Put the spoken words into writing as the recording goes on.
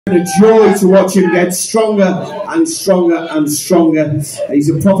A joy to watch him get stronger and stronger and stronger. He's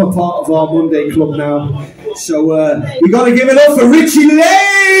a proper part of our Monday club now. So we got to give it up for Richie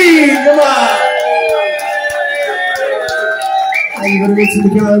Lane! Come on! How you going to get to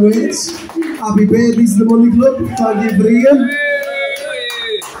the guy with? Happy birthdays to the Monday Club. Thank you for Ian.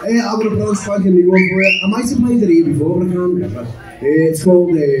 I'm going to play a spanking new one for you. I might have played it here before, but I can't remember. It's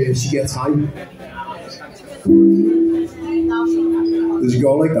called She Gets High. Does it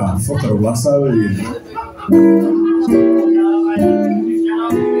go like that? Fuck it up last time with you.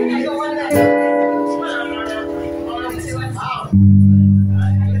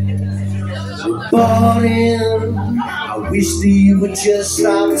 Boring. I wish that you would just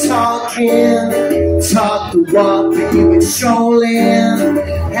stop talking. Talk the walk that you've been strolling.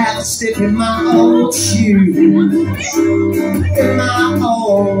 Have a step in my old shoes. In my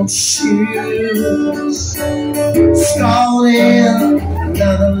old shoes. Stalling.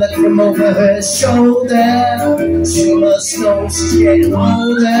 Another look from over her shoulder. She must know she's getting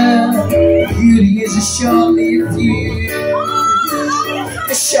older. Beauty is a short-lived fuse.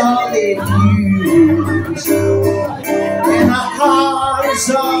 A short-lived fuse. And her heart is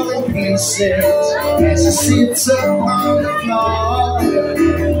all in pieces as she sits up on the floor.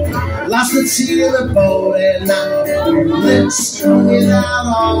 Lost the tea in the boat at night. Lips without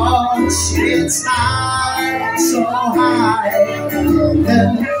all. She gets high, so high.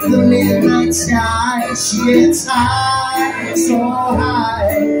 The midnight sky. She gets high, so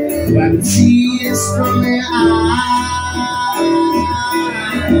high. Wiping tears from their eyes.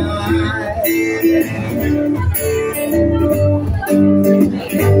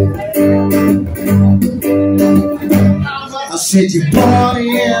 I said you bought in.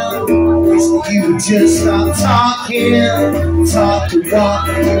 Wish that you would just stop talking. Talk the walk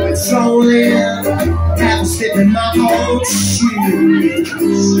and you were strolling. Have a step in my old shoes.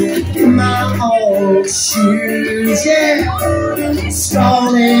 In my old shoes, yeah.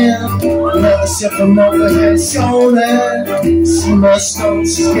 Stalling. Another step from over her shoulder. She must know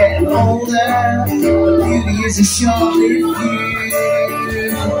she's getting older. Beauty is a short-lived fuse.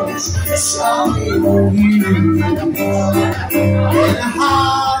 A short-lived fuse. And the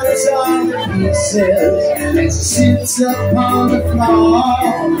heart is all the pieces as she sits up on the floor.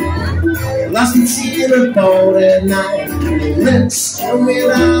 Lost the tea in her bowl at night. Lips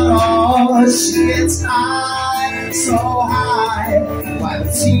without all. She gets high, so high. While the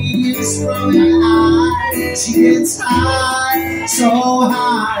tears from her eyes. She gets high, so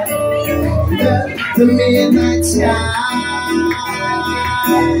high. The midnight sky.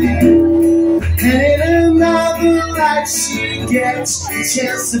 And in another life she gets a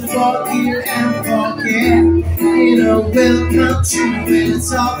chance to forgive and forget. In a welcome to when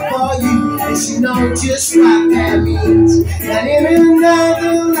it's all for you, and she knows just what that means. And in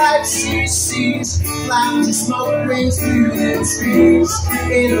another life she sees clouds of smoke rings through the trees.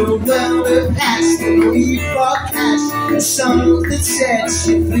 In a world of passion, we for cash, and songs that set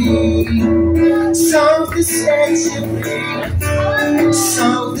you free. Songs that set you free.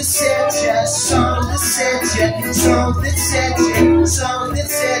 Songs that set you, songs that set you, songs that set you, songs that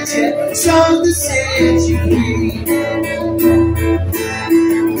set you, songs that set you free.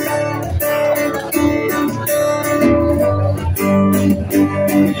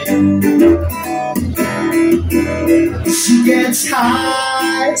 She gets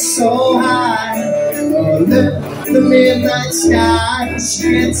high, so high, on the midnight sky.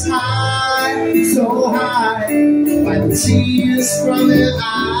 She gets high, so high, by the tears from her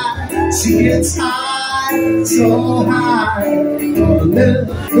eyes. She gets high, so high, on the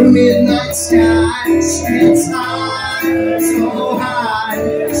midnight sky. She gets high, so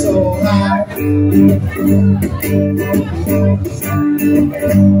high, so high.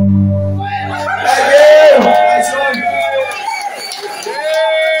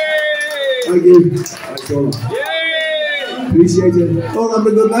 Thank you. Thanks all. Appreciate it. All have a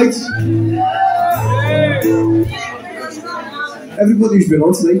good night. Everybody's been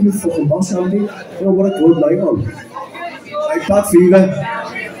on tonight with fucking boss, haven't you? You know what a good night on. Like that fever.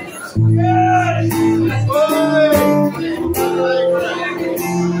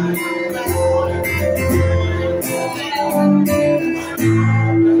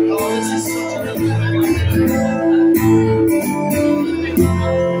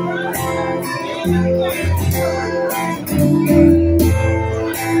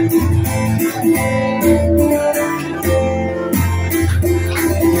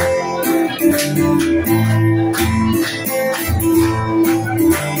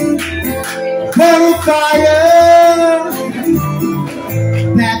 Fire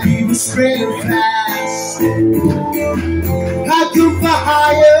that people spreading fast. I come for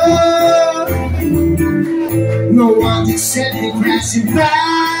higher. catching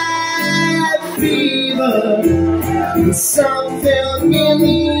bad fever. There's something in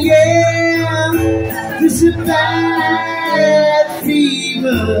the air. There's a bad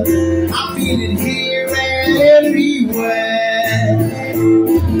fever. I feel it here and everywhere.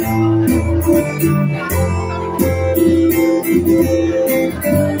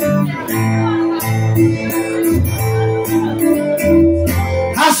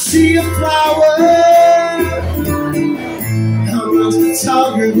 I see a flower amongst the tall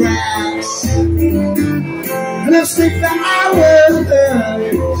green grass, and I've stayed for hours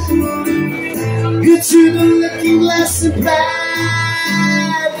into the looking glass of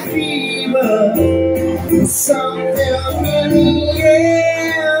bad fever. There's something in the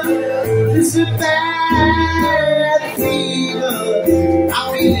air. There's a bad fever. I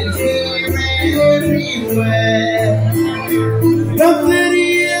feel it here and everywhere. Nothing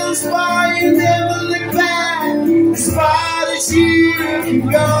is far, you never look back. As far as you can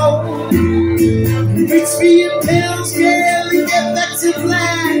go. Reach for your pills, girl, and get back to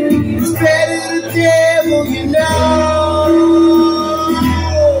black. It's better the devil you know.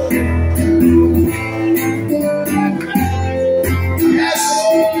 Yes.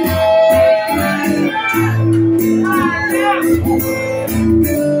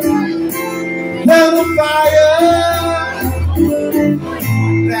 Well, the fire,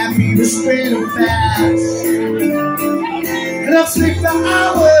 that fever spreading fast, and I'll sleep for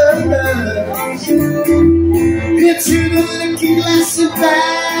hours into the looking glass of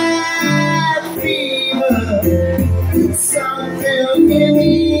bad fever. Something in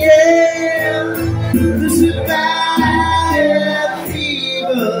the air. There's a bad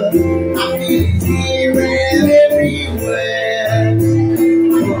fever. I feel it here and everywhere.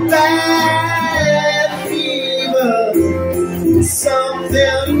 Bad fever.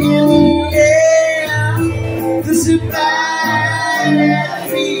 Something in the air. There's a bad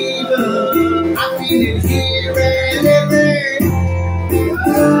fever. I feel it here and everywhere.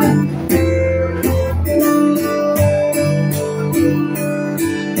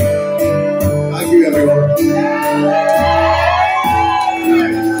 Thank you, everyone.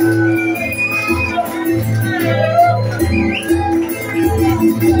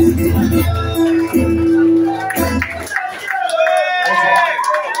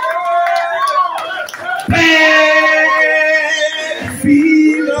 Bad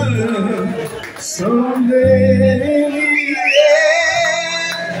fever, someday in the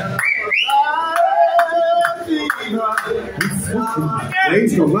air.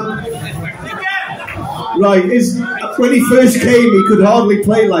 Wayne's come back. Right, when he first came, he could hardly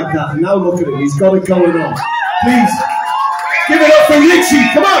play like that. Now look at him, he's got it going on. Please, give it up for Richie,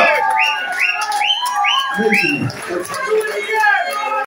 come on!